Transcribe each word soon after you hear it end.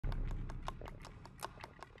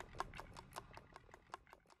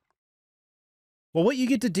Well, what you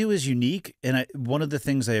get to do is unique. And one of the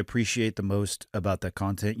things I appreciate the most about the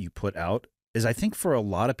content you put out is I think for a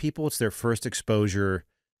lot of people, it's their first exposure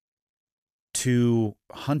to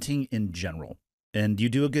hunting in general. And you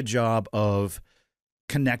do a good job of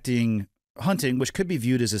connecting hunting, which could be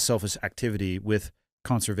viewed as a selfish activity, with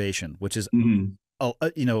conservation, which is, Mhm.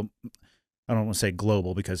 you know, I don't want to say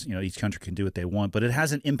global because, each country can do what they want, but it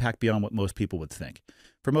has an impact beyond what most people would think.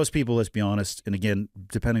 For most people, let's be honest, and again,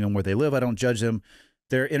 depending on where they live, I don't judge them.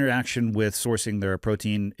 Their interaction with sourcing their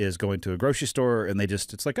protein is going to a grocery store and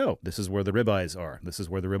it's like, oh, this is where the ribeyes are. This is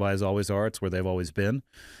where the ribeyes always are. It's where they've always been.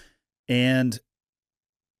 And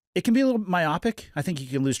it can be a little myopic. I think you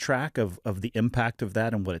can lose track of the impact of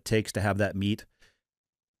that and what it takes to have that meat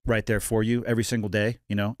right there for you every single day,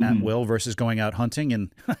 at Mhm. will, versus going out hunting.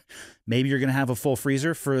 And maybe you're going to have a full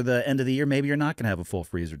freezer for the end of the year. Maybe you're not going to have a full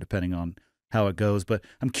freezer, depending on how it goes. But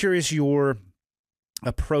I'm curious your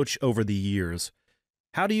approach over the years.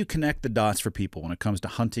 How do you connect the dots for people when it comes to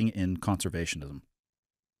hunting and conservationism?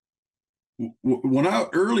 When I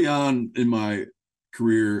early on in my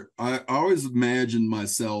career, I always imagined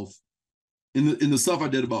myself in the stuff I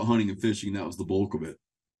did about hunting and fishing. That was the bulk of it.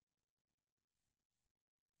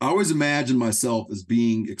 I always imagined myself as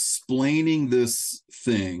being explaining this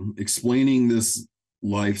thing, explaining this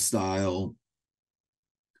lifestyle,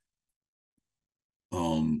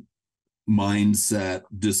 mindset,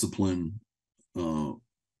 discipline, uh,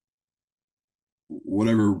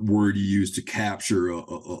 whatever word you use to capture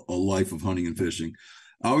a life of hunting and fishing.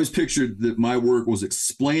 I always pictured that my work was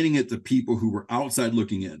explaining it to people who were outside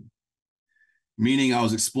looking in, meaning I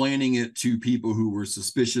was explaining it to people who were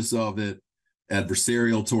suspicious of it,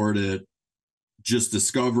 adversarial toward it, just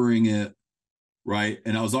discovering it, right?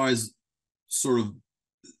 And I was always sort of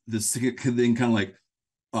this thing kind of like,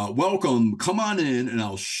 welcome, come on in and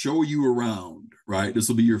I'll show you around, right? This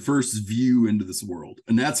will be your first view into this world.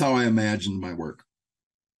 And that's how I imagined my work.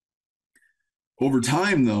 Over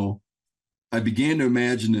time, though, I began to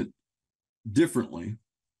imagine it differently.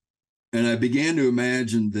 And I began to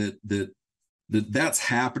imagine that's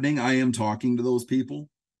happening. I am talking to those people.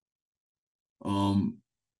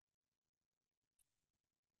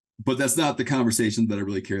 But that's not the conversation that I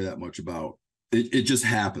really care that much about. It just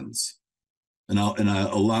happens. And I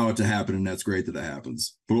allow it to happen, and that's great that it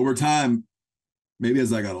happens. But over time, maybe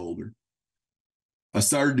as I got older, I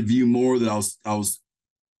started to view more that I was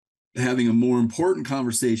having a more important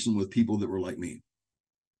conversation with people that were like me,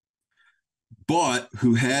 but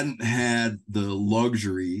who hadn't had the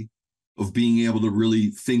luxury of being able to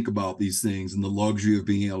really think about these things and the luxury of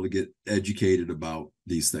being able to get educated about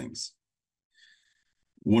these things.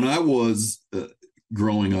 When I was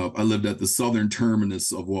growing up, I lived at the southern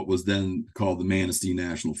terminus of what was then called the Manistee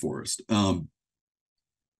National Forest, a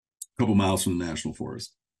couple miles from the National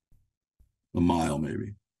Forest, a mile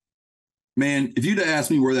maybe. Man, if you'd asked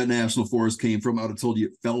me where that national forest came from, I would have told you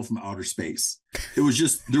it fell from outer space. It was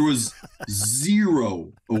just, there was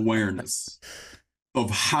zero awareness of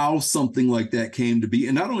how something like that came to be.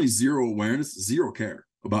 And not only zero awareness, zero care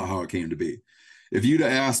about how it came to be. If you'd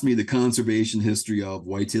have asked me the conservation history of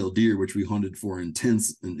white-tailed deer, which we hunted for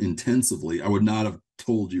intensively, I would not have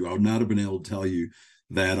told you. I would not have been able to tell you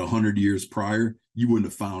that 100 years prior, you wouldn't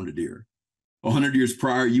have found a deer. 100 years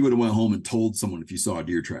prior, you would have went home and told someone if you saw a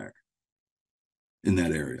deer track in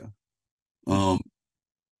that area.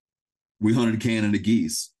 We hunted Canada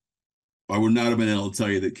geese. I would not have been able to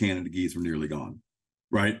tell you that Canada geese were nearly gone,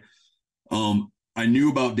 right? I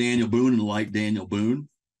knew about Daniel Boone and liked Daniel Boone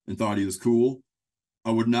and thought he was cool. I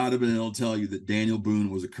would not have been able to tell you that Daniel Boone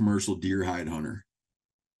was a commercial deer hide hunter.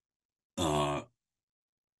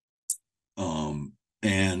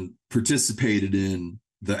 And participated in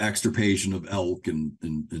the extirpation of elk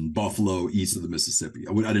and buffalo east of the Mississippi.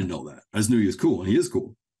 I didn't know that. I just knew he was cool, and he is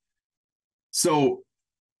cool. So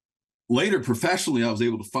later, professionally, I was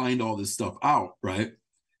able to find all this stuff out, right?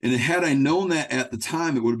 And had I known that at the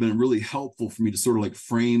time, it would have been really helpful for me to sort of like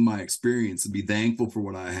frame my experience and be thankful for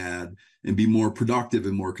what I had and be more productive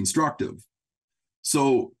and more constructive.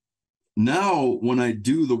 So now when I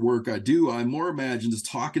do the work I do, I more imagine just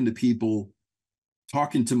talking to people,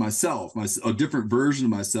 talking to myself, a different version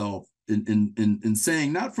of myself, and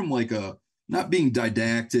saying, not from like not being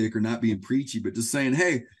didactic or not being preachy, but just saying,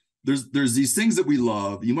 hey, there's these things that we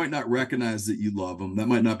love. You might not recognize that you love them. That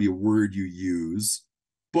might not be a word you use,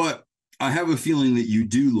 but I have a feeling that you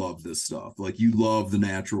do love this stuff. Like you love the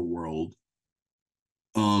natural world.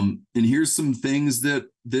 And here's some things that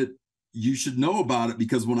you should know about it,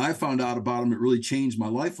 because when I found out about them, it really changed my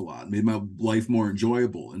life a lot, made my life more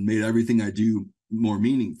enjoyable, and made everything I do more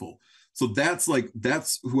meaningful. So that's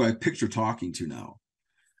who I picture talking to now.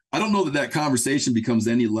 I don't know that that conversation becomes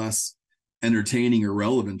any less entertaining or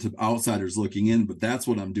relevant to outsiders looking in, but that's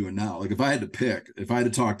what I'm doing now. Like if I had to pick, if I had to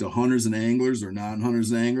talk to hunters and anglers or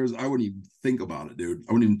non-hunters and anglers, I wouldn't even think about it, dude.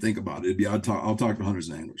 I wouldn't even think about it. It'd be, I'll talk to hunters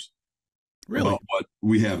and anglers Really? about what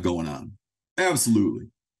we have going on. Absolutely.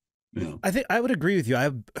 Yeah. I think I would agree with you.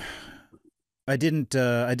 I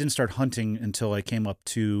didn't start hunting until I came up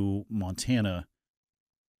to Montana.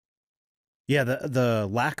 Yeah, the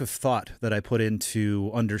lack of thought that I put into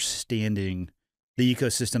understanding the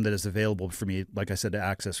ecosystem that is available for me, like I said, to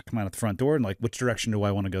access, come out at the front door and like, which direction do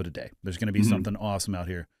I want to go today? There's going to be something awesome out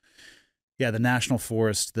here. Yeah, the national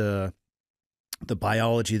forest, the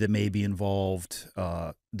biology that may be involved,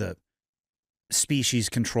 the species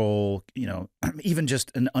control, you know, even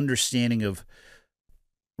just an understanding of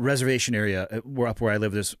reservation area. We're up where I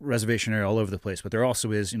live, there's reservation area all over the place, but there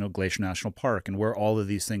also is, you know, Glacier National Park and where all of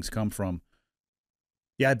these things come from.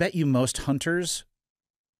 Yeah, I bet you most hunters,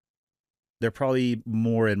 they're probably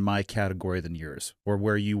more in my category than yours, or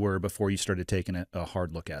where you were before you started taking a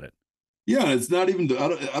hard look at it. Yeah, it's not even.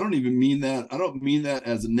 I don't even mean that. I don't mean that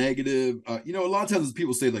as a negative. You know, a lot of times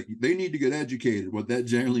people say like they need to get educated. What that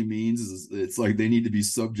generally means is it's like they need to be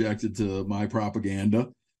subjected to my propaganda.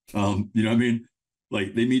 You know what I mean?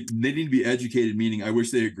 Like they need to be educated, meaning I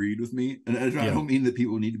wish they agreed with me. And I don't mean that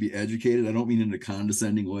people need to be educated. I don't mean in a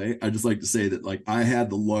condescending way. I just like to say that like I had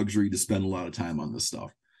the luxury to spend a lot of time on this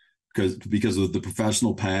stuff because of the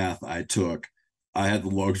professional path I took. I had the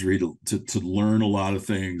luxury to learn a lot of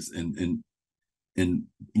things and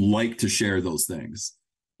like to share those things.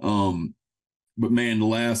 But man, the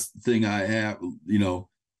last thing I have, you know,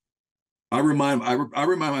 I remind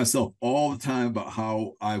myself all the time about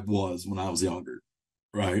how I was when I was younger,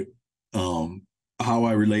 right? How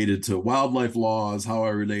I related to wildlife laws, how I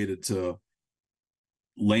related to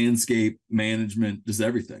landscape management, just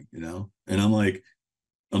everything, you know? And I'm like,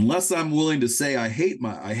 unless I'm willing to say I hate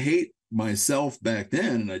myself back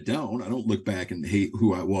then, and I don't look back and hate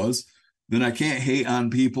who I was, then I can't hate on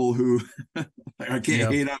people who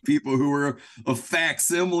hate on people who were a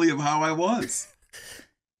facsimile of how I was.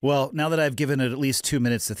 Well, now that I've given it at least 2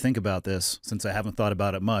 minutes to think about this, since I haven't thought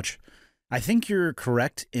about it much, I think you're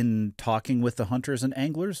correct in talking with the hunters and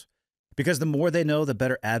anglers, because the more they know, the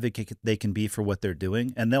better advocate they can be for what they're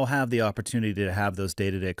doing, and they'll have the opportunity to have those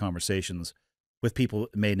day-to-day conversations with people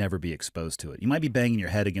that may never be exposed to it. You might be banging your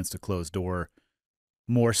head against a closed door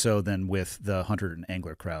more so than with the hunter and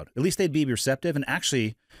angler crowd. At least they'd be receptive, and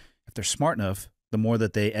actually, if they're smart enough, the more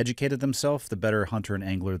that they educated themselves, the better hunter and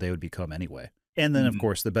angler they would become anyway. And then, of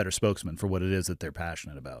course, the better spokesman for what it is that they're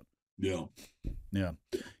passionate about. Yeah. Yeah.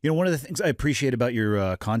 You know, one of the things I appreciate about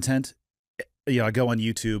your content, you know, I go on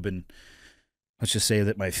YouTube and let's just say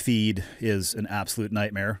that my feed is an absolute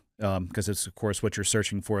nightmare because it's, of course, what you're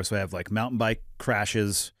searching for. So I have like mountain bike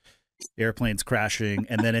crashes, airplanes crashing,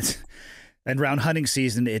 and then it's, and around hunting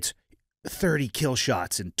season, it's 30 kill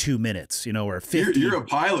shots in 2 minutes, you know, or 50. You're a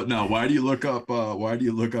pilot now. Why do you look up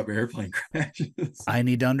airplane crashes? I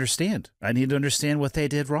need to understand. I need to understand what they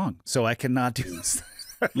did wrong, so I cannot do this.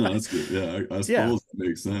 No, that's good. Yeah, I suppose that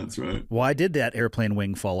makes sense, right? Why did that airplane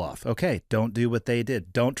wing fall off? Okay, don't do what they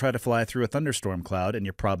did. Don't try to fly through a thunderstorm cloud, and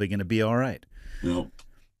you're probably going to be all right. No.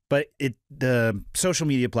 But the social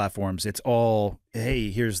media platforms, it's all,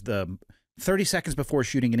 hey, here's the 30 seconds before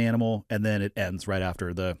shooting an animal, and then it ends right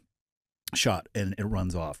after the shot, and it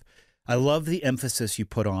runs off. I love the emphasis you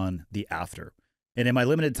put on the after. And in my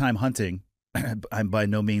limited time hunting, I'm by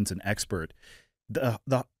no means an expert. The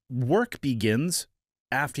work begins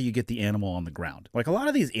after you get the animal on the ground. Like a lot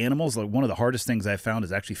of these animals, like one of the hardest things I've found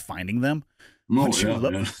is actually finding them. Once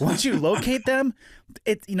you locate them,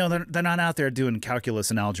 you know, they're not out there doing calculus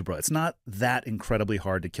and algebra. It's not that incredibly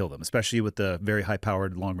hard to kill them, especially with the very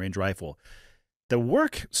high-powered long-range rifle. The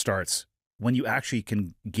work starts when you actually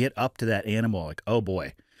can get up to that animal, like, oh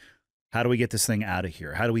boy, how do we get this thing out of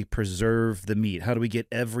here? How do we preserve the meat? How do we get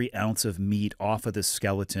every ounce of meat off of this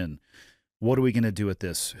skeleton? What are we going to do with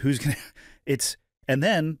this? Who's going to, and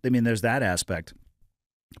then, I mean, there's that aspect,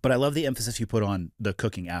 but I love the emphasis you put on the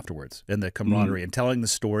cooking afterwards and the camaraderie and telling the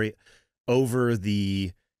story over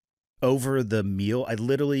the meal. I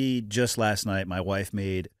literally, just last night, my wife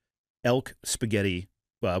made elk spaghetti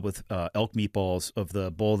with elk meatballs of the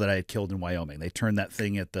bull that I had killed in Wyoming. They turned that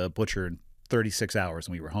thing at the butcher in 36 hours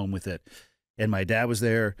and we were home with it. And my dad was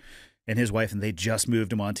there and his wife, and they just moved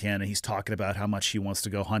to Montana. He's talking about how much he wants to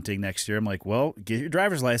go hunting next year. I'm like, well, get your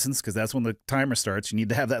driver's license because that's when the timer starts. You need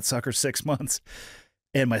to have that sucker 6 months.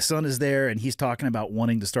 And my son is there and he's talking about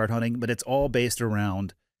wanting to start hunting, but it's all based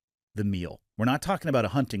around the meal. We're not talking about a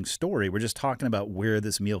hunting story. We're just talking about where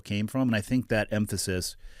this meal came from. And I think that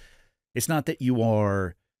emphasis, it's not that you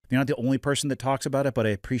are you're not the only person that talks about it, but I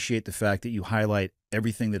appreciate the fact that you highlight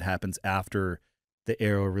everything that happens after the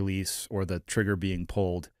arrow release or the trigger being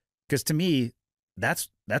pulled. Because to me, that's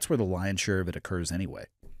where the lion's share of it occurs anyway.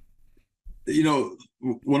 You know,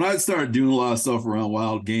 when I started doing a lot of stuff around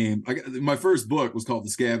wild game, my first book was called The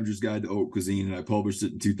Scavenger's Guide to Haute Cuisine, and I published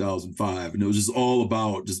it in 2005. And it was just all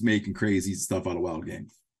about just making crazy stuff out of wild game.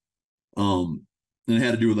 And it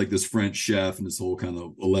had to do with like this French chef and this whole kind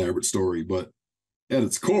of elaborate story. But at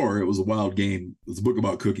its core, it was a wild game. It was a book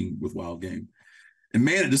about cooking with wild game. And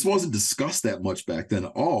man, it just wasn't discussed that much back then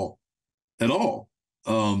at all.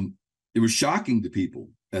 It was shocking to people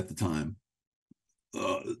at the time.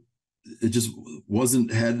 It just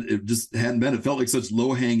hadn't been. It felt like such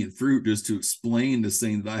low-hanging fruit just to explain this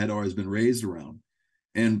thing that I had always been raised around.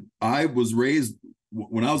 And I was raised,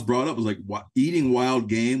 when I was brought up, it was like eating wild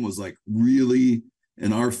game was like really,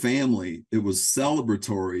 in our family, it was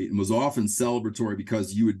celebratory, and was often celebratory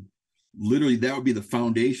because you would literally, that would be the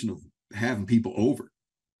foundation of having people over.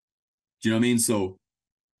 Do you know what I mean? So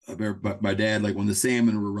my dad, like when the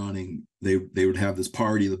salmon were running, they would have this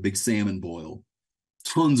party, the big salmon boil,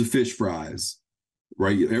 tons of fish fries,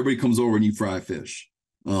 right? Everybody comes over and you fry fish.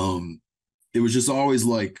 It was just always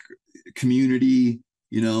like community,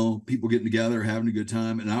 you know, people getting together, having a good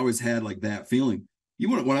time. And I always had like that feeling.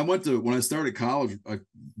 When I started college,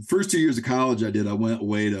 first 2 years of college I went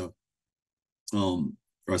away to,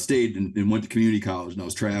 I stayed and went to community college, and I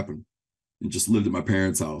was trapping and just lived at my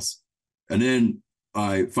parents' house. And then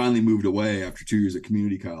I finally moved away after 2 years at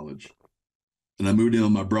community college. And I moved in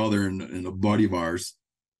with my brother and a buddy of ours.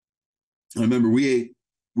 And I remember we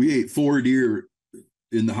ate 4 deer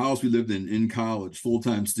in the house we lived in college,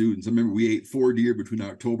 full-time students. I remember we ate 4 deer between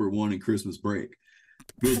October 1 and Christmas break.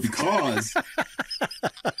 It was because,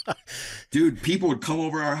 dude, people would come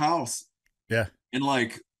over our house. Yeah. And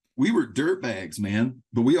like, we were dirtbags, man.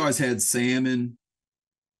 But we always had salmon.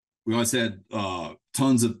 We always had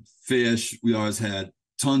tons of fish. We always had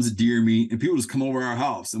tons of deer meat. And people just come over our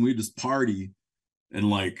house, and we'd just party and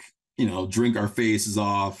like, you know, drink our faces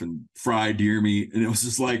off and fry deer meat. And it was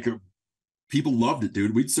just like, people loved it,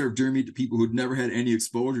 dude. We'd serve deer meat to people who'd never had any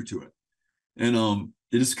exposure to it. And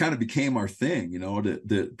it just kind of became our thing, you know,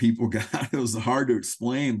 that people got, it was hard to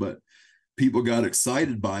explain, but people got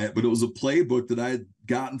excited by it. But it was a playbook that I had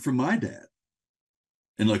gotten from my dad,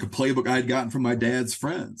 and like a playbook I had gotten from my dad's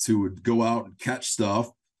friends who would go out and catch stuff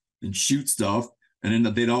and shoot stuff. And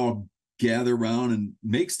then they'd all gather around and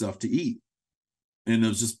make stuff to eat. And it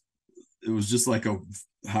was just like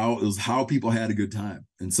how people had a good time.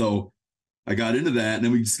 And so I got into that, and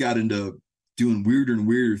then we just got into doing weirder and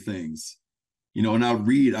weirder things, you know. And I would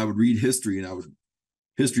read history, and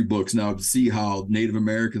history books, and I would see how Native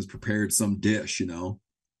Americans prepared some dish, you know.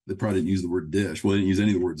 They probably didn't use the word dish. Well, they didn't use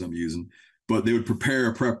any of the words I'm using, but they would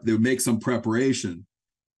they would make some preparation.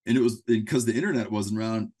 And it was because the internet wasn't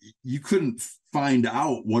around, you couldn't find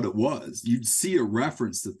out what it was. You'd see a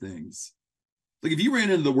reference to things. Like if you ran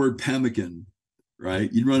into the word pemmican,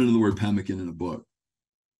 right? You'd run into the word pemmican in a book.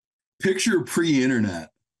 Picture pre-internet.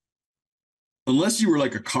 Unless you were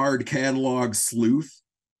like a card catalog sleuth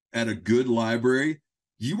at a good library,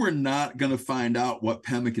 you were not going to find out what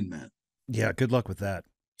pemmican meant. Yeah, good luck with that.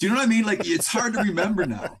 Do you know what I mean? Like, it's hard to remember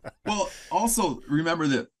now. Well, also remember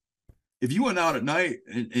that if you went out at night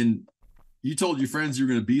and you told your friends you were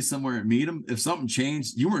going to be somewhere and meet them, if something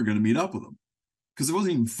changed, you weren't going to meet up with them because there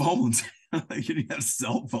wasn't even phones. Like, you didn't have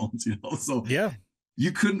cell phones, you know? So yeah,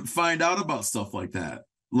 you couldn't find out about stuff like that.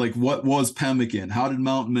 Like, what was pemmican? How did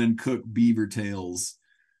mountain men cook beaver tails?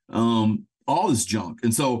 All this junk.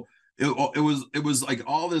 And so it was like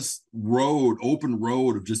all this open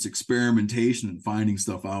road of just experimentation and finding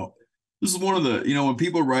stuff out. This is one of the, you know, when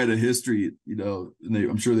people write a history, you know, and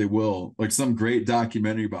I'm sure they will, like some great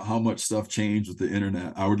documentary about how much stuff changed with the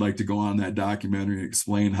internet. I would like to go on that documentary and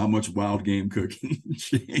explain how much wild game cooking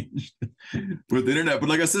changed with the internet. But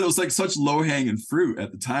like I said, it was like such low hanging fruit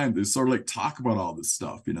at the time. They sort of like talk about all this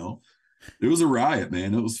stuff, you know. It was a riot,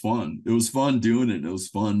 man. It was fun. It was fun doing it. It was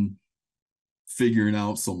fun figuring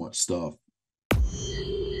out so much stuff.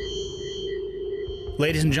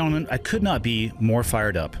 Ladies and gentlemen, I could not be more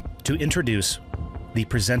fired up to introduce the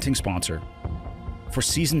presenting sponsor for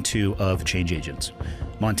season 2 of Change Agents,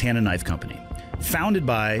 Montana Knife Company, founded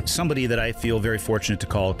by somebody that I feel very fortunate to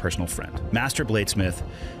call a personal friend, Master Bladesmith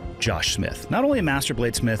Josh Smith. Not only a Master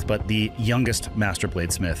Bladesmith, but the youngest Master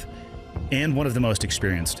Bladesmith and one of the most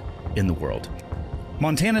experienced in the world.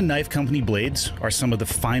 Montana Knife Company blades are some of the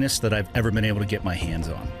finest that I've ever been able to get my hands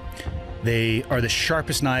on. They are the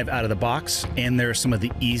sharpest knife out of the box, and they're some of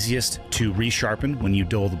the easiest to resharpen when you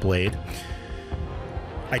dull the blade.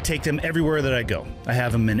 I take them everywhere that I go. I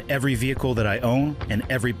have them in every vehicle that I own and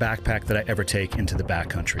every backpack that I ever take into the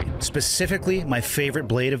backcountry. Specifically, my favorite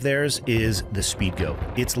blade of theirs is the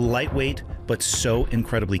Speedgoat. It's lightweight, but so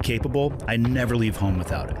incredibly capable, I never leave home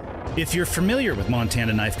without it. If you're familiar with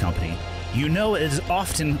Montana Knife Company, you know it is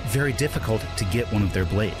often very difficult to get one of their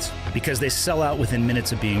blades because they sell out within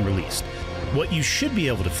minutes of being released. What you should be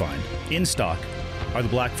able to find in stock are the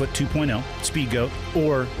Blackfoot 2.0, Speedgoat,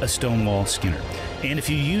 or a Stonewall Skinner. And if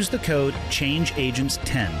you use the code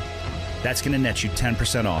CHANGEAGENTS10, that's going to net you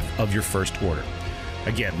 10% off of your first order.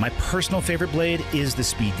 Again, my personal favorite blade is the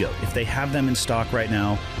Speedgoat. If they have them in stock right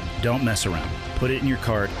now, don't mess around. Put it in your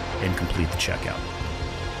cart and complete the checkout.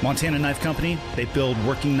 Montana Knife Company, they build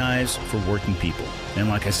working knives for working people. And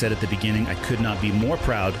like I said at the beginning, I could not be more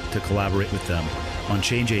proud to collaborate with them on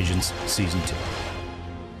Change Agents Season 2.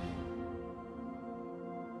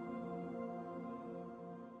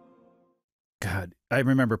 God, I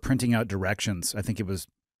remember printing out directions. I think it was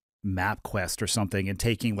MapQuest or something, and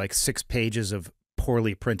taking like 6 pages of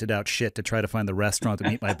poorly printed out shit to try to find the restaurant to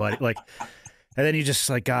meet my buddy. Like, and then you just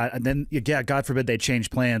like, God, and then, yeah, God forbid they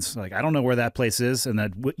change plans. Like, I don't know where that place is. And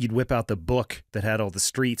then you'd whip out the book that had all the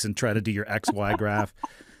streets and try to do your XY graph.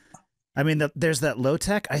 I mean, there's that low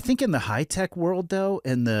tech. I think in the high tech world, though,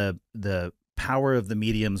 and the power of the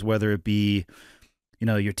mediums, whether it be, you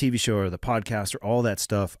know, your TV show or the podcast or all that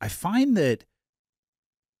stuff, I find that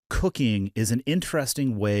cooking is an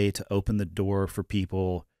interesting way to open the door for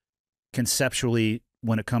people conceptually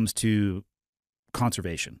when it comes to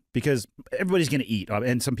conservation, because everybody's going to eat,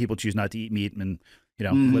 and some people choose not to eat meat and, you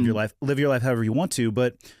know, live your life however you want to.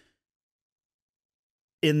 But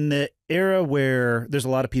in the era where there's a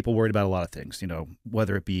lot of people worried about a lot of things, you know,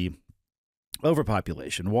 whether it be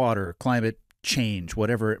overpopulation, water, climate change,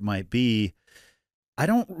 whatever it might be, I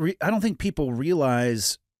don't think people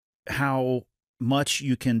realize how much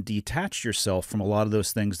you can detach yourself from a lot of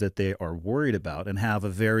those things that they are worried about and have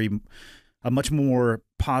a much more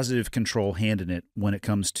positive control hand in it when it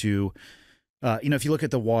comes to, you know, if you look at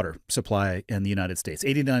the water supply in the United States,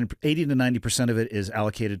 80 to 90% of it is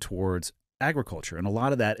allocated towards agriculture. And a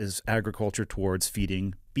lot of that is agriculture towards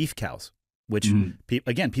feeding beef cows, which,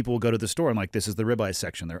 again, people will go to the store and like, this is the ribeye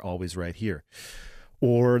section. They're always right here.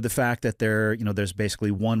 Or the fact that there's basically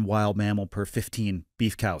one wild mammal per 15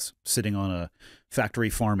 beef cows sitting on a factory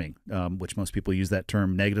farming, which most people use that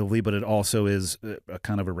term negatively, but it also is a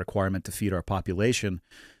kind of a requirement to feed our population.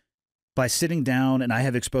 By sitting down, and I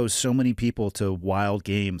have exposed so many people to wild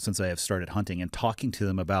game since I have started hunting, and talking to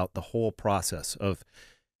them about the whole process of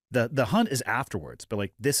the hunt is afterwards, but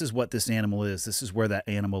like, this is what this animal is, this is where that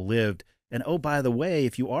animal lived. And oh, by the way,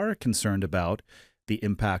 if you are concerned about the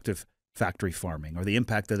impact of factory farming or the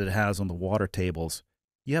impact that it has on the water tables,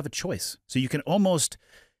 you have a choice. So you can almost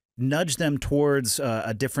nudge them towards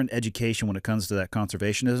a different education when it comes to that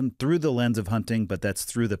conservationism through the lens of hunting, but that's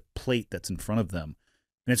through the plate that's in front of them.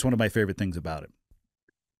 And it's one of my favorite things about it.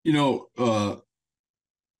 You know,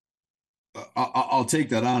 I'll take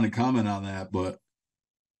that on and comment on that, but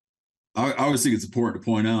I always think it's important to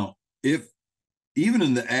point out, if even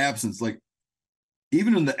in the absence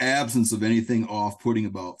of anything off-putting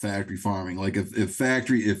about factory farming, like if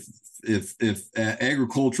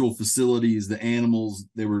agricultural facilities, the animals,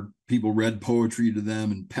 people read poetry to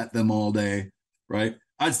them and pet them all day, right?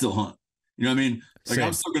 I'd still hunt. You know what I mean? Like, same.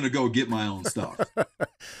 I'm still going to go get my own stuff.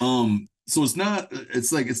 So it's not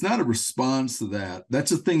a response to that.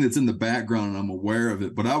 That's a thing that's in the background and I'm aware of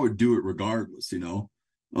it, but I would do it regardless, you know?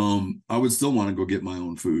 I would still want to go get my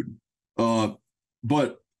own food.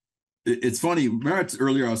 But it's funny. Remember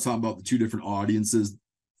earlier I was talking about the two different audiences,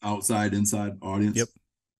 outside, inside audience. Yep.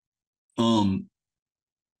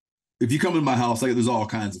 If you come in my house, like, there's all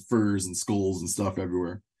kinds of furs and skulls and stuff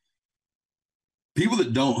everywhere. People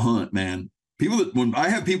that don't hunt, man, when I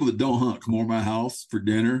have people that don't hunt come over my house for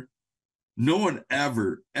dinner, no one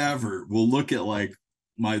ever will look at like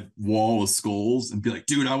my wall of skulls and be like,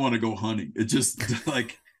 dude, I want to go hunting. It just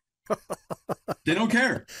like, they don't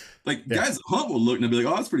care. Like, guys that hunt will look and they'll be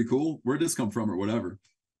like, oh, that's pretty cool. Where'd this come from or whatever.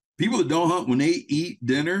 People that don't hunt, when they eat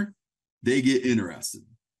dinner, they get interested.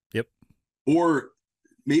 Yep. Or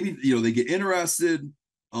maybe, you know, they get interested.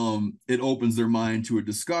 It opens their mind to a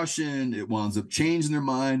discussion. It winds up changing their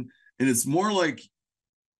mind. And it's more like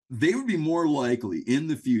they would be more likely in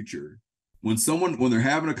the future when they're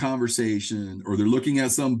having a conversation or they're looking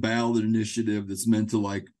at some ballot initiative that's meant to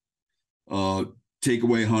like take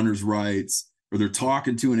away hunters' rights, or they're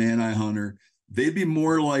talking to an anti-hunter, they'd be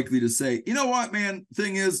more likely to say, you know what, man,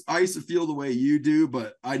 thing is, I used to feel the way you do,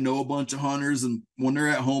 but I know a bunch of hunters, and when they're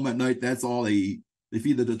at home at night, that's all they eat. They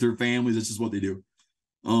feed their families. That's just what they do.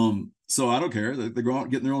 So I don't care. They go out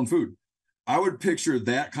and get their own food. I would picture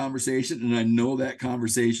that conversation, and I know that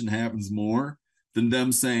conversation happens more than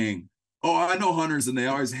them saying, "Oh, I know hunters, and they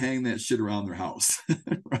always hang that shit around their house."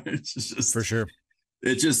 Right? It's just For sure.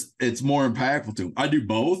 it's more impactful to them. I do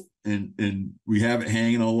both, and we have it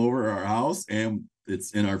hanging all over our house, and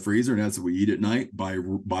it's in our freezer, and that's what we eat at night by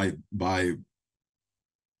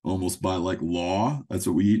almost by like law. That's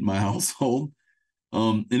what we eat in my household.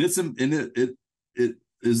 And it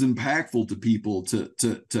is impactful to people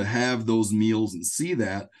to have those meals and see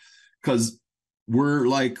that, because we're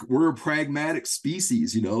a pragmatic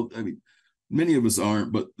species, you know. I mean, many of us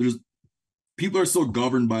aren't, but people are still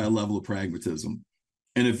governed by a level of pragmatism.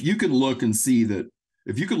 And if you can look and see that,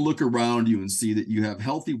 if you can look around you and see that you have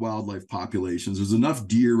healthy wildlife populations, there's enough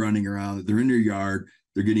deer running around, that they're in your yard,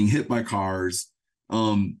 they're getting hit by cars,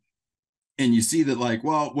 and you see that, like,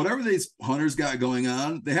 well, whatever these hunters got going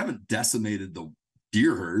on, they haven't decimated the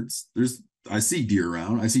deer herds. I see deer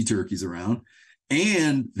around, I see turkeys around,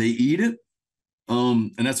 and they eat it.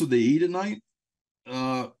 And that's what they eat at night.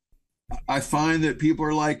 I find that people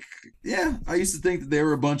are like, yeah, I used to think that they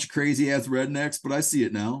were a bunch of crazy ass rednecks, but I see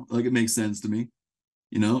it now. Like, it makes sense to me,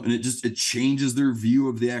 you know, and it changes their view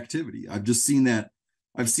of the activity. I've seen that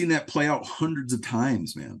play out hundreds of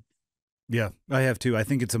times, man. Yeah, I have too. I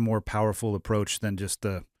think it's a more powerful approach than just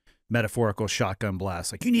the metaphorical shotgun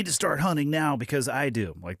blast. Like, you need to start hunting now because I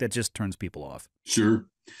do. Like, that just turns people off. Sure.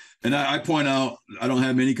 And I point out, I don't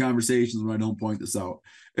have many conversations when I don't point this out.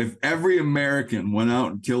 If every American went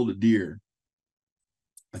out and killed a deer,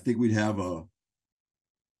 I think we'd have a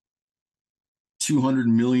 200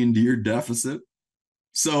 million deer deficit.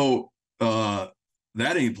 So that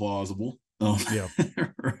ain't plausible. Yeah.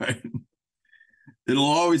 Right. It'll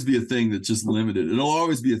always be a thing that's just limited. It'll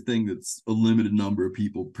always be a thing that's a limited number of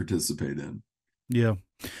people participate in. Yeah.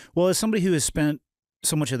 Well, as somebody who has spent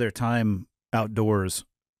so much of their time outdoors,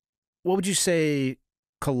 what would you say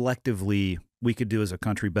collectively we could do as a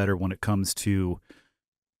country better when it comes to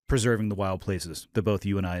preserving the wild places that both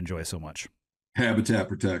you and I enjoy so much? Habitat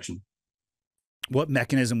protection. What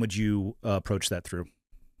mechanism would you approach that through?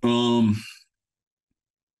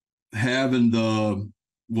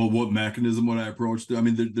 What mechanism would I approach? I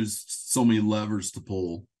mean, there's so many levers to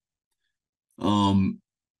pull. Like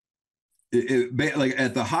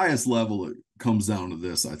at the highest level, it comes down to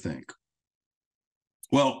this, I think.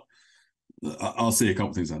 Well, I'll say a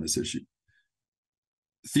couple things on this issue.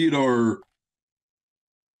 Theodore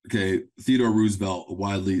Roosevelt, a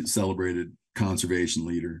widely celebrated conservation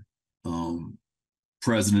leader,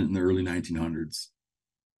 president in the early 1900s.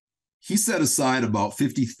 He set aside about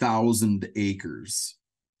 50,000 acres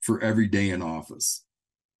for every day in office.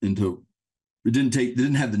 It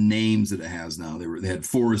didn't have the names that it has now. They had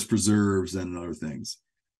forest preserves and other things.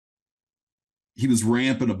 He was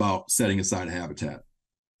rampant about setting aside habitat,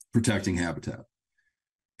 protecting habitat.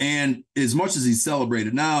 And as much as he's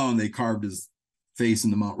celebrated now, and they carved his face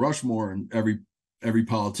into Mount Rushmore, and every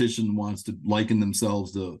politician wants to liken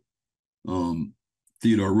themselves to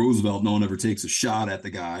Theodore Roosevelt, no one ever takes a shot at the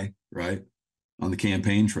guy, right, on the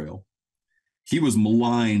campaign trail. He was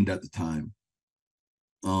maligned at the time.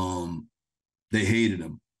 They hated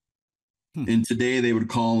him. And today they would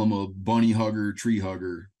call him a bunny hugger, tree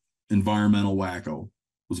hugger, environmental wacko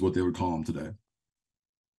was what they would call him today.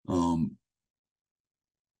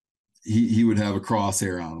 He would have a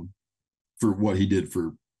crosshair on him for what he did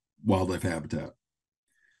for wildlife habitat,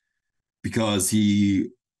 because he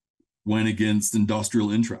went against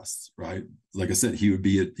industrial interests, right? Like I said, he would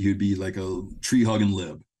be like a tree hugging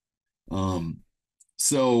lib.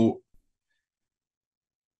 So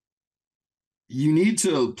you need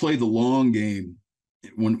to play the long game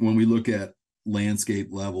when we look at landscape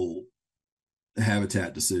level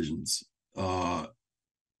habitat decisions.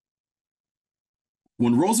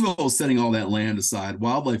 When Roosevelt was setting all that land aside,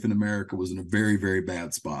 wildlife in America was in a very, very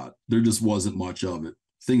bad spot. There just wasn't much of it.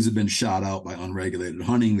 Things had been shot out by unregulated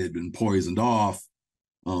hunting. They'd been poisoned off,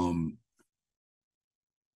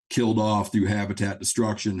 killed off through habitat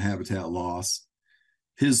destruction, habitat loss.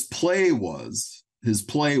 His play was,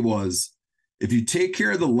 if you take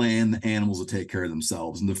care of the land, the animals will take care of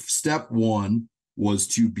themselves. And the step one was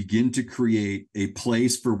to begin to create a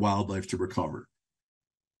place for wildlife to recover.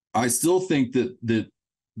 I still think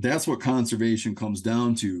that's what conservation comes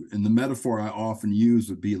down to. And the metaphor I often use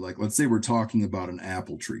would be like, let's say we're talking about an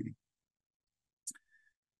apple tree.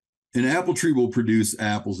 An apple tree will produce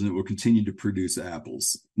apples, and it will continue to produce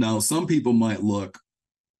apples. Now, some people might look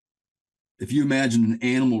if you imagine an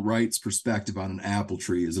animal rights perspective on an apple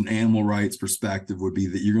tree, as an animal rights perspective would be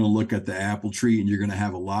that you're going to look at the apple tree and you're going to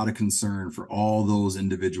have a lot of concern for all those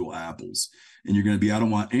individual apples. And you're going to be, I don't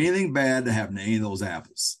want anything bad to happen to any of those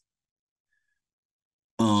apples.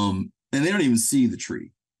 And they don't even see the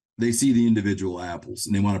tree. They see the individual apples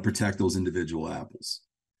and they want to protect those individual apples.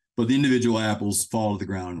 But the individual apples fall to the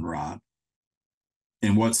ground and rot.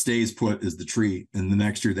 And what stays put is the tree. And the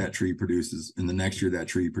next year that tree produces, and the next year that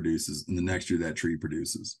tree produces, and the next year that tree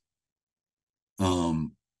produces. A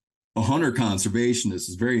hunter conservationist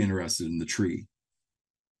is very interested in the tree.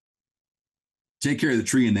 Take care of the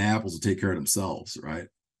tree and the apples will take care of themselves, right?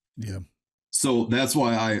 Yeah. So that's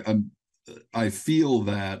why I feel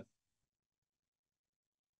that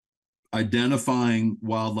identifying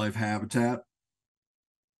wildlife habitat,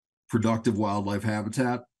 productive wildlife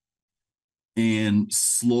habitat, and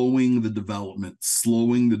slowing the development,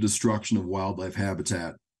 slowing the destruction of wildlife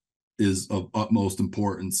habitat is of utmost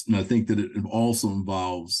importance. And I think that it also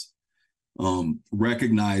involves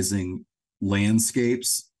recognizing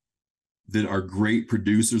landscapes that are great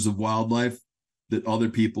producers of wildlife that other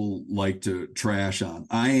people like to trash on.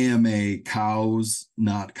 I am a cows,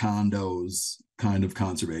 not condos kind of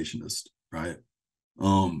conservationist, right?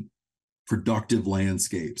 Productive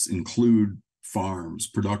landscapes include farms.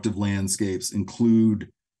 Productive landscapes include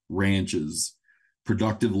ranches.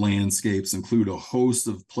 Productive landscapes include a host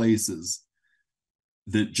of places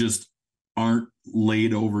that just aren't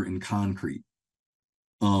laid over in concrete.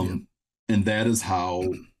 And that is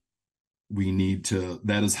how we need to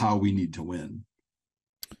win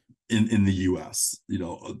in the US. You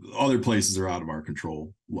know, other places are out of our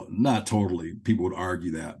control. Well, not totally. People would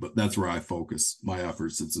argue that, but that's where I focus my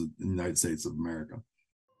efforts. It's in the United States of America.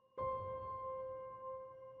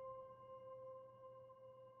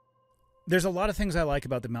 There's a lot of things I like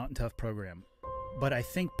about the Mountain Tough program, but I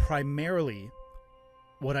think primarily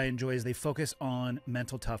what I enjoy is they focus on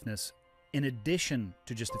mental toughness in addition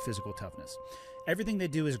to just the physical toughness. Everything they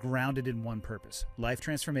do is grounded in one purpose: life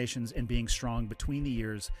transformations and being strong between the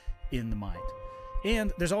ears in the mind.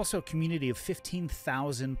 And there's also a community of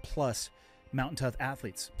 15,000 plus Mountain Tough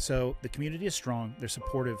athletes. So the community is strong, they're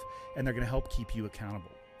supportive, and they're going to help keep you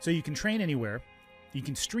accountable. So you can train anywhere, you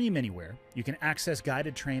can stream anywhere, you can access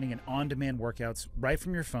guided training and on-demand workouts right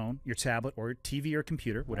from your phone, your tablet, or TV or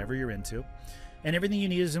computer, whatever you're into. And everything you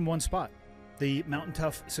need is in one spot. The Mountain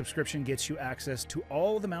Tough subscription gets you access to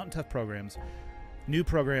all the Mountain Tough programs, new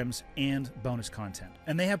programs, and bonus content.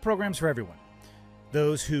 And they have programs for everyone.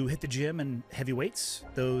 Those who hit the gym and heavy weights,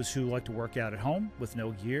 those who like to work out at home with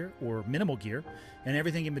no gear or minimal gear, and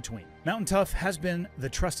everything in between. Mountain Tough has been the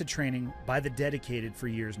trusted training by the dedicated for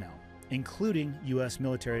years now, including U.S.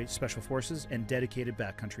 military special forces and dedicated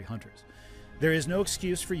backcountry hunters. There is no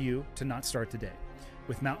excuse for you to not start today.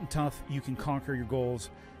 With Mountain Tough, you can conquer your goals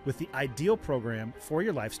with the ideal program for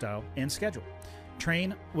your lifestyle and schedule.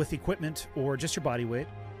 Train with equipment or just your body weight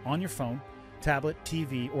on your phone, tablet,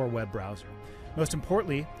 TV, or web browser. Most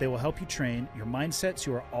importantly, they will help you train your mindset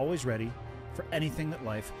so you are always ready for anything that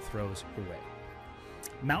life throws away.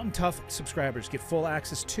 Mountain Tough subscribers get full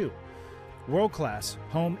access to world-class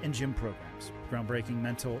home and gym programs, groundbreaking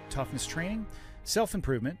mental toughness training,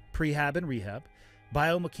 self-improvement, prehab and rehab,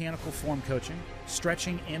 biomechanical form coaching,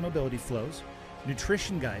 stretching and mobility flows,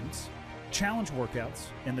 nutrition guidance, challenge workouts,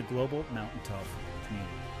 and the global Mountain Tough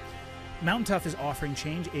community. Mountain Tough is offering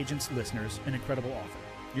Change Agents listeners an incredible offer.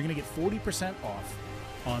 You're going to get 40% off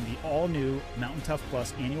on the all-new Mountain Tough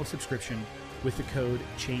Plus annual subscription with the code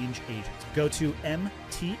CHANGEAGENTS. Go to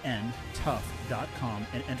MTNTOUGH.com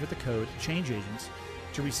and enter the code CHANGEAGENTS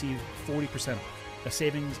to receive 40% off, a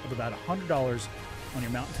savings of about $100 on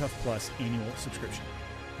your Mountain Tough Plus annual subscription.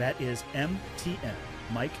 That is MTN,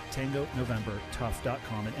 Mike Tango November,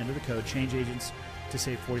 Tough.com, and enter the code CHANGEAGENTS to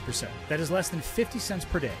save 40%. That is less than 50 cents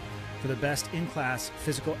per day for the best in-class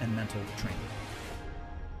physical and mental training.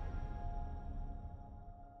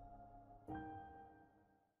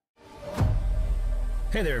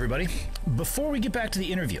 Hey there, everybody. Before we get back to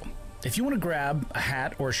the interview, if you want to grab a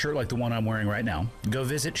hat or a shirt like the one I'm wearing right now, go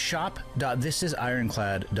visit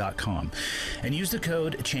shop.thisisironclad.com and use the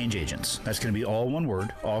code CHANGEAGENTS. That's going to be all one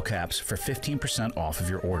word, all caps, for 15% off of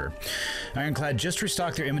your order. Ironclad just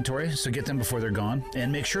restocked their inventory, so get them before they're gone.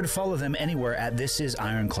 And make sure to follow them anywhere at This Is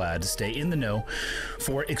Ironclad to stay in the know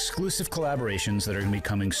for exclusive collaborations that are going to be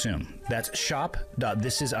coming soon. That's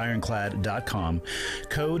shop.thisisironclad.com,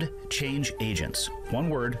 code CHANGEAGENTS. One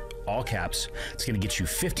word, all caps. It's going to get you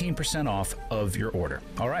 15% off of your order.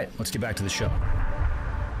 All right, let's get back to the show.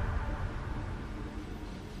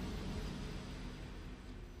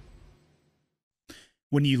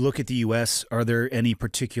 When you look at the U.S., are there any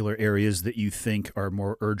particular areas that you think are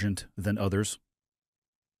more urgent than others?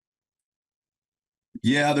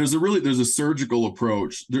 Yeah, there's a surgical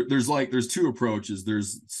approach. There's two approaches.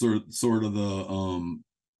 There's sort of the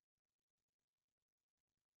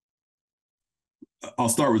I'll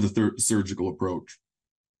start with the surgical approach.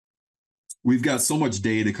 We've got so much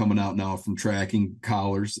data coming out now from tracking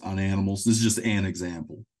collars on animals. This is just an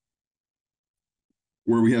example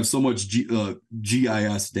where we have so much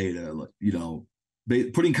GIS data,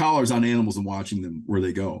 putting collars on animals and watching them where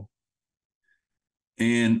they go.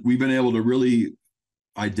 And we've been able to really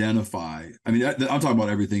identify, I mean, I'm talking about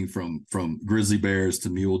everything from grizzly bears to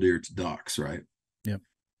mule deer to ducks, right? Yep.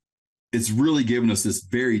 It's really given us this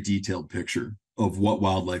very detailed picture of what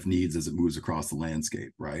wildlife needs as it moves across the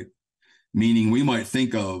landscape, right? Meaning we might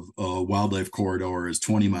think of a wildlife corridor as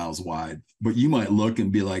 20 miles wide, but you might look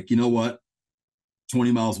and be like, you know what?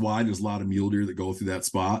 20 miles wide, there's a lot of mule deer that go through that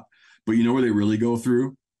spot. But you know where they really go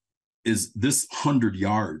through? Is this 100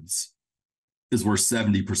 yards is where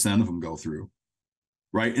 70% of them go through,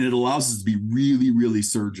 right? And it allows us to be really, really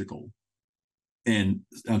surgical. And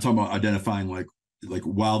I'm talking about identifying like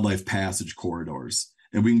wildlife passage corridors.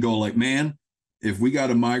 And we can go like, man, if we got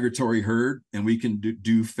a migratory herd and we can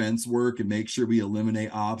do fence work and make sure we eliminate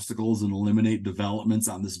obstacles and eliminate developments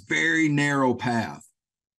on this very narrow path,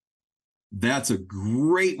 that's a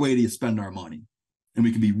great way to spend our money. And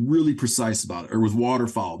we can be really precise about it. Or with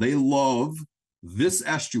waterfowl, they love this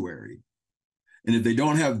estuary. And if they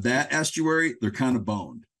don't have that estuary, they're kind of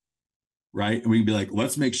boned, right? And we can be like,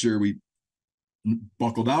 let's make sure we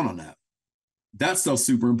buckle down on that. That stuff's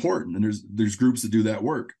super important. And there's groups that do that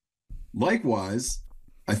work. Likewise,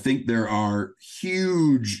 I think there are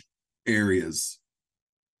huge areas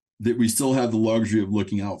that we still have the luxury of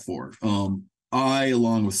looking out for. I,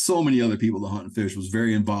 along with so many other people that hunt and fish, was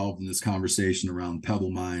very involved in this conversation around Pebble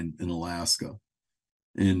Mine in Alaska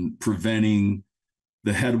and preventing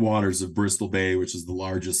the headwaters of Bristol Bay, which is the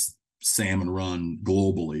largest salmon run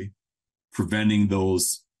globally, preventing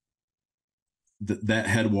that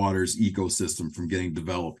headwaters ecosystem from getting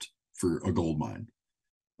developed for a gold mine.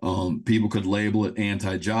 People could label it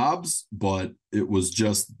anti-jobs, but it was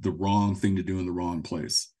just the wrong thing to do in the wrong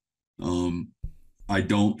place. I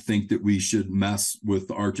don't think that we should mess with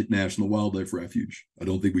the Arctic National Wildlife Refuge. I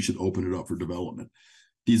don't think we should open it up for development.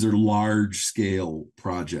 These are large-scale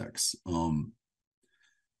projects.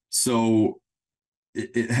 So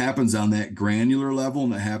it happens on that granular level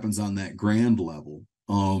and it happens on that grand level.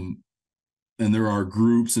 And there are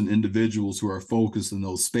groups and individuals who are focused in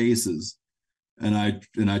those spaces. And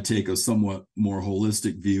I take a somewhat more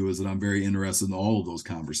holistic view, is that I'm very interested in all of those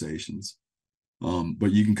conversations.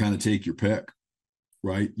 But you can kind of take your pick,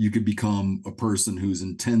 right? You could become a person who's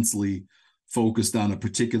intensely focused on a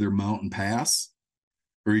particular mountain pass,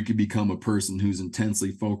 or you could become a person who's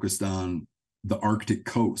intensely focused on the Arctic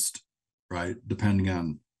coast, right? Depending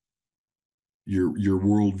on your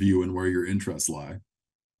worldview and where your interests lie.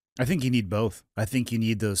 I think you need both. I think you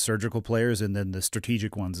need those surgical players and then the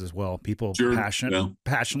strategic ones as well. People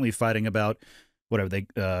passionately fighting about whatever they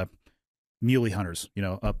muley hunters,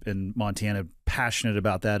 up in Montana, passionate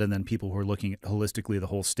about that, and then people who are looking at holistically the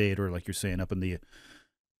whole state, or like you're saying, up in the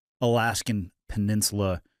Alaskan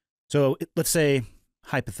peninsula. So let's say,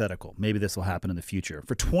 hypothetical, maybe this will happen in the future.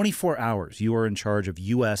 For 24 hours, you are in charge of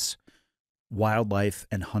U.S. wildlife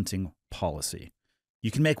and hunting policy. You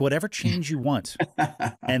can make whatever change you want,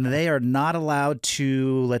 and they are not allowed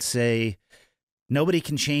to, let's say, nobody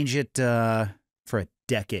can change it for a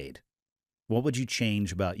decade. What would you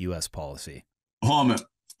change about U.S. policy?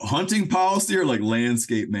 Hunting policy or like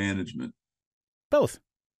landscape management? Both.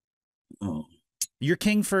 Oh. You're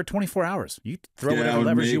king for 24 hours. You throw whatever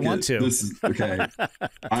levers you want to. This is okay.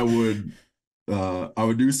 I would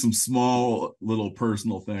do some small little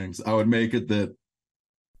personal things. I would make it that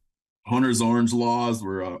hunter's orange laws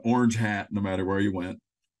were orange hat no matter where you went.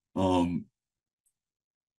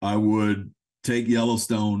 I would take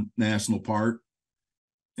Yellowstone National Park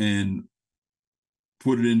and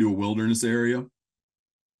put it into a wilderness area.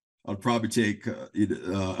 I'd probably take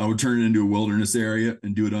I would turn it into a wilderness area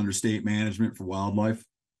and do it under state management for wildlife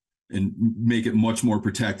and make it much more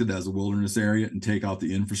protected as a wilderness area and take out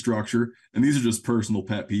the infrastructure. And these are just personal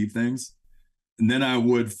pet peeve things. And then I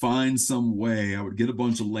would find some way, I would get a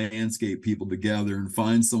bunch of landscape people together and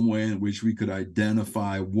find some way in which we could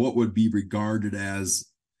identify what would be regarded as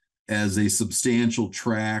a substantial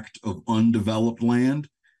tract of undeveloped land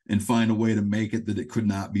and find a way to make it that it could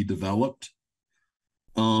not be developed.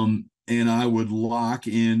 And I would lock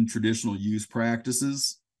in traditional use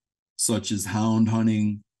practices such as hound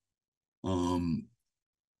hunting,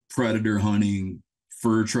 predator hunting,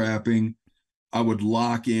 fur trapping. I would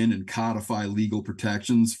lock in and codify legal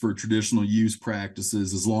protections for traditional use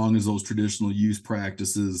practices, as long as those traditional use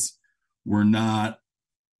practices were not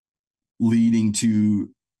leading to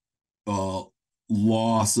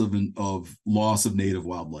loss of native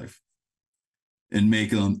wildlife, and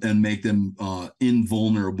make them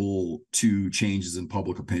invulnerable to changes in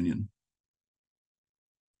public opinion.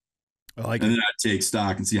 And then I'd take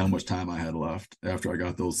stock and see how much time I had left after I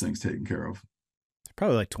got those things taken care of.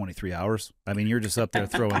 Probably like 23 hours. I mean, you're just up there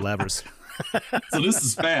throwing levers. So this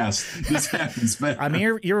is fast. This happens fast. I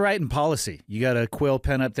mean, you're writing policy. You got a quill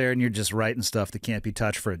pen up there, and you're just writing stuff that can't be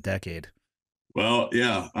touched for a decade. Well,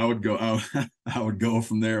 yeah, I would go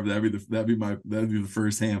from there. That'd be the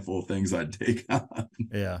first handful of things I'd take on.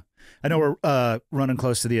 Yeah, I know we're running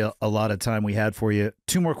close to the allotted time we had for you.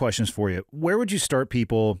 2 more questions for you. Where would you start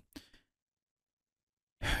people?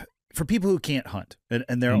 For people who can't hunt,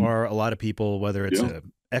 and there are a lot of people, whether it's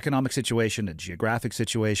an economic situation, a geographic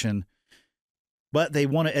situation, but they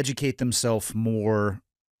want to educate themselves more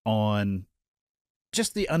on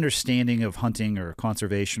just the understanding of hunting or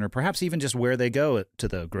conservation, or perhaps even just where they go to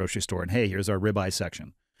the grocery store and, hey, here's our ribeye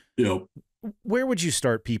section. Yep. Where would you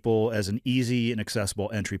start people as an easy and accessible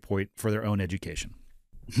entry point for their own education?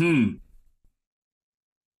 Yeah,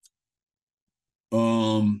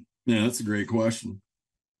 that's a great question.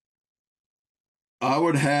 I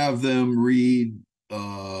would have them read,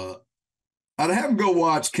 I'd have them go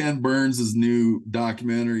watch Ken Burns' new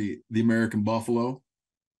documentary, The American Buffalo.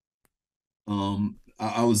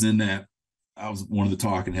 I was in that. I was one of the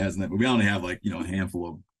talking heads in that, but we only have, like, a handful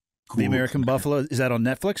of cool. The American Buffalo, is that on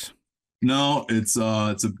Netflix? No, it's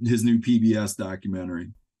his new PBS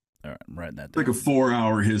documentary. All right, I'm writing that down. Like a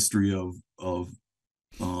 4-hour history of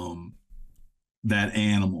that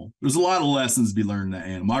animal. There's a lot of lessons to be learned in that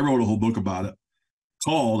animal. I wrote a whole book about it.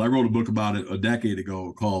 I wrote a book about it a decade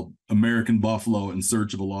ago called American Buffalo in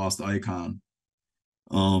Search of a Lost Icon.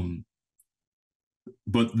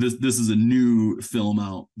 But this is a new film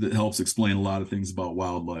out that helps explain a lot of things about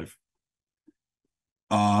wildlife.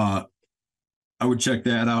 I would check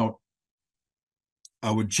that out. I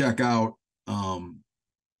would check out, I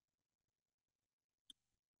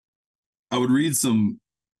would read some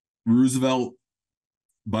Roosevelt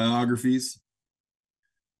biographies.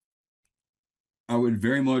 I would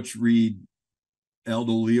very much read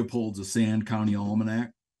Aldo Leopold's A Sand County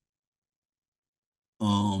Almanac.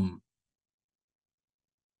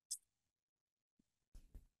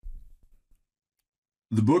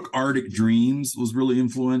 The book Arctic Dreams was really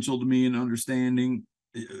influential to me in understanding.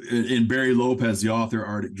 And Barry Lopez, the author of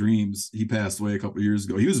Arctic Dreams, he passed away a couple of years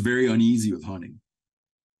ago. He was very uneasy with hunting.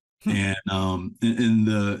 And in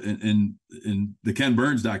the Ken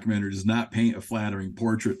Burns documentary does not paint a flattering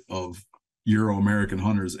portrait of Euro-American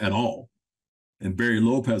hunters at all. And Barry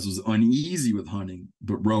Lopez was uneasy with hunting,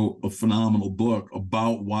 but wrote a phenomenal book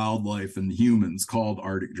about wildlife and humans called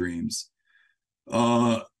Arctic Dreams.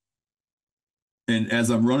 And as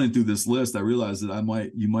I'm running through this list, I realized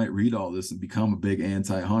that you might read all this and become a big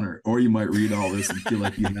anti-hunter, or you might read all this and feel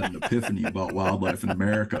like you had an epiphany about wildlife in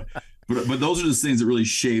America. But those are just things that really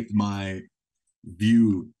shaped my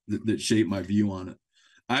view, that shaped my view on it.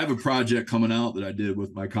 I have a project coming out that I did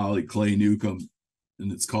with my colleague Clay Newcomb,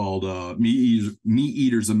 and it's called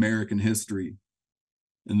MeatEater's American History.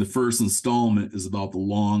 And the first installment is about the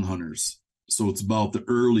long hunters. So it's about the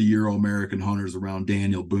early Euro-American hunters around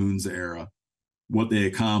Daniel Boone's era, what they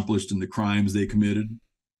accomplished and the crimes they committed.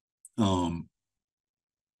 That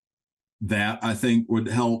I think would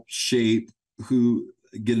help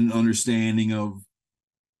get an understanding of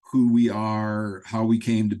who we are, how we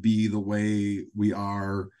came to be the way we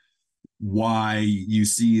are, why you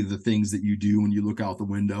see the things that you do when you look out the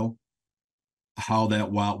window,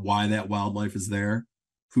 why that wildlife is there,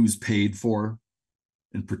 who's paid for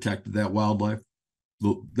and protected that wildlife.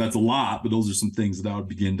 That's a lot, but those are some things that I would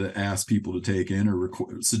begin to ask people to take in, or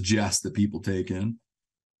suggest that people take in.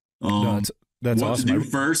 That's what awesome. To do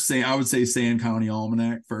first? I would say Sand County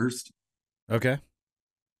Almanac first. Okay.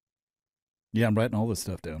 Yeah, I'm writing all this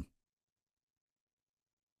stuff down.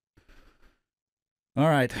 All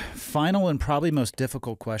right. Final and probably most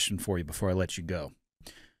difficult question for you before I let you go.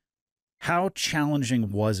 How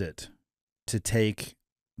challenging was it to take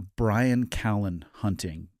Brian Callen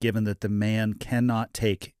hunting, given that the man cannot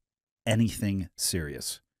take anything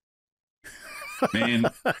serious? Man,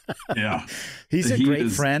 yeah. He's a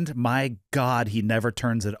great friend. My God, he never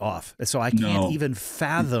turns it off. So I can't even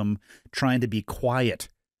fathom trying to be quiet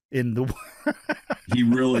in the He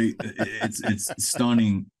really, it's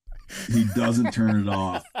stunning. He doesn't turn it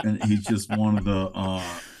off, and he's just one of the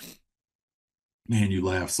man, you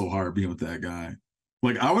laugh so hard being with that guy.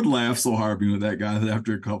 Like I would laugh so hard being with that guy that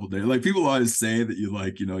after a couple of days, like people always say that you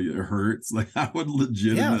like, it hurts. Like I would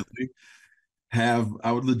legitimately have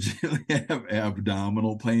abdominal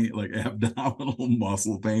pain, like abdominal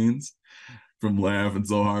muscle pains from laughing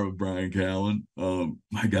so hard with Brian Callen.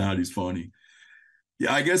 My God, he's funny.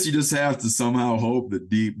 Yeah, I guess you just have to somehow hope that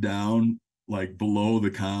deep down, like below the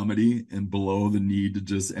comedy and below the need to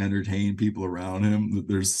just entertain people around him, that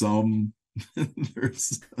there's some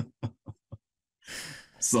there's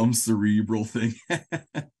some cerebral thing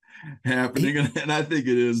happening, and I think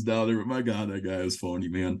it is down there. But my God, that guy is funny,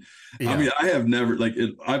 man. Yeah. I mean, I have never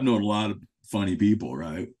I've known a lot of funny people,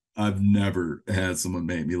 right? I've never had someone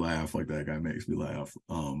make me laugh like that guy makes me laugh,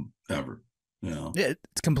 ever. Yeah,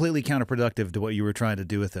 it's completely counterproductive to what you were trying to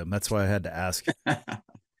do with him. That's why I had to ask. I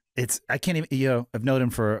can't even, I've known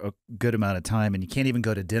him for a good amount of time, and you can't even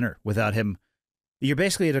go to dinner without him. You're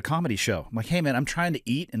basically at a comedy show. I'm like, hey man, I'm trying to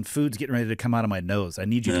eat and food's getting ready to come out of my nose. I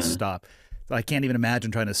need you to stop. I can't even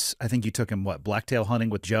imagine trying to. I think you took him blacktail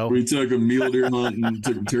hunting with Joe. We took him mule deer hunting,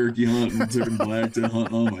 took him turkey hunting, took him blacktail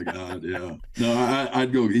hunting. Oh my God, yeah. No,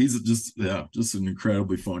 I'd go. He's just an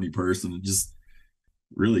incredibly funny person and just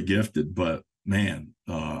really gifted. But man,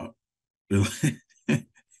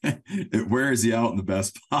 it wears you out in the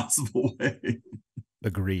best possible way.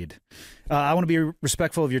 Agreed. I want to be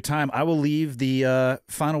respectful of your time. I will leave the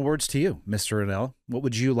final words to you, Mr. Rinella. What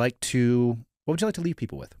would you like to leave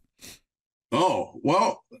people with? Oh,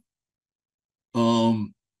 well,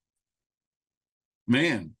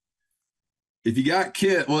 man, if you got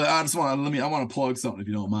kids, well, I want to plug something if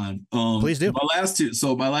you don't mind. Please do. My last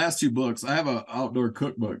two books, I have an outdoor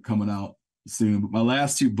cookbook coming out soon, but my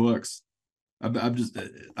last two books, I've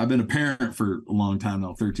been a parent for a long time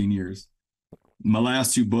now, 13 years. My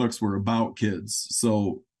last two books were about kids.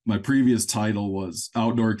 So my previous title was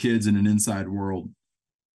Outdoor Kids in an Inside World.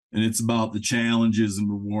 And it's about the challenges and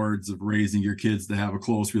rewards of raising your kids to have a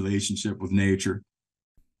close relationship with nature.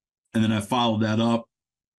 And then I followed that up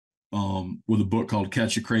with a book called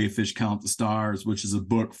Catch a Crayfish, Count the Stars, which is a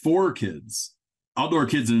book for kids. Outdoor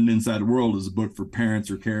Kids in an Inside World is a book for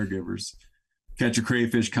parents or caregivers. Catch a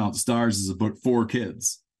Crayfish, Count the Stars is a book for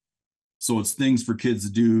kids. So it's things for kids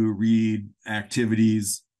to do, read,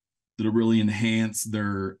 activities that'll really enhance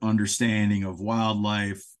their understanding of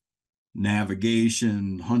wildlife,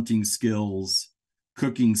 navigation, hunting skills,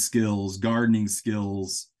 cooking skills, gardening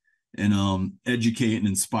skills, and educate and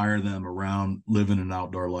inspire them around living an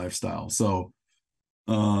outdoor lifestyle. So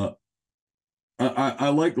I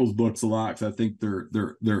like those books a lot because I think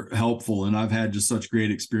they're helpful, and I've had just such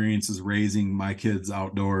great experiences raising my kids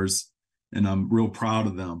outdoors, and I'm real proud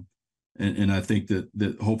of them. And I think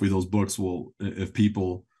that hopefully those books will, if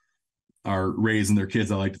people are raising their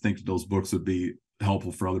kids, I like to think that those books would be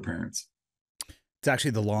helpful for other parents. It's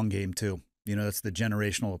actually the long game too. That's the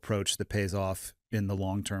generational approach that pays off in the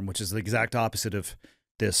long term, which is the exact opposite of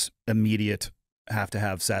this immediate have to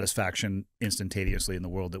have satisfaction instantaneously in the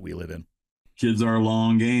world that we live in. Kids are a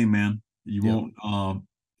long game, man. You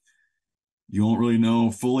won't really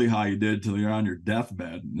know fully how you did till you're on your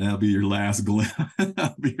deathbed. And that'll be your last glimpse.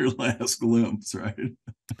 That'll be your last glimpse, right?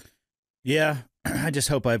 Yeah. I just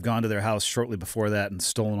hope I've gone to their house shortly before that and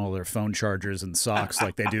stolen all their phone chargers and socks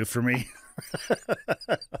like they do for me.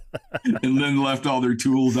 And then left all their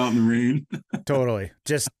tools out in the rain. Totally.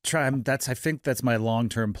 Just try. I think that's my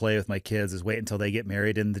long-term play with my kids is wait until they get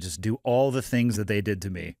married and just do all the things that they did to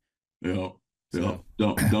me. Yeah. So.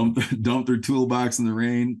 Dump their toolbox in the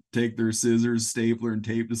rain, take their scissors, stapler, and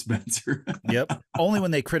tape dispenser. Yep. Only when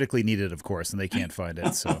they critically need it, of course, and they can't find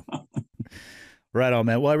it. So right on,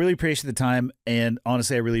 man. Well, I really appreciate the time. And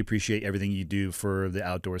honestly, I really appreciate everything you do for the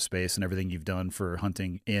outdoor space and everything you've done for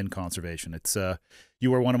hunting and conservation. It's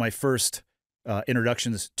you were one of my first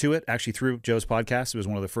introductions to it, actually through Joe's podcast. It was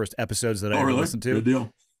one of the first episodes that I ever listened to. Good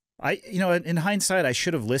deal. In hindsight, I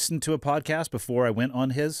should have listened to a podcast before I went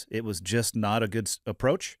on his. It was just not a good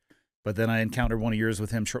approach. But then I encountered one of yours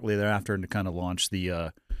with him shortly thereafter and to kind of launch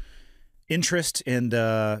the interest and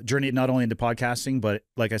journey not only into podcasting, but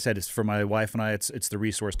like I said, it's for my wife and I, it's the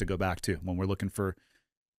resource to go back to when we're looking for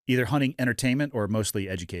either hunting entertainment or mostly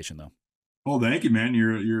education, though. Well, thank you, man.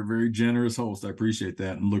 You're a very generous host. I appreciate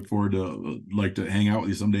that and look forward to like to hang out with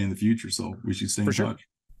you someday in the future. So we should stay in touch.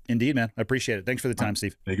 Indeed, man. I appreciate it. Thanks for the time,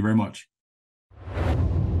 Steve. Thank you very much.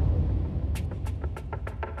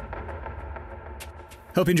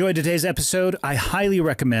 Hope you enjoyed today's episode. I highly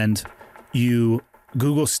recommend you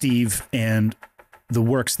Google Steve and the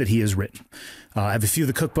works that he has written. I have a few of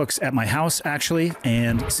the cookbooks at my house, actually,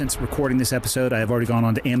 and since recording this episode, I have already gone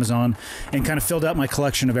on to Amazon and kind of filled out my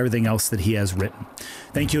collection of everything else that he has written.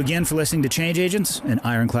 Thank you again for listening to Change Agents, an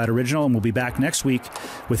Ironclad original, and we'll be back next week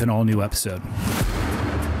with an all-new episode.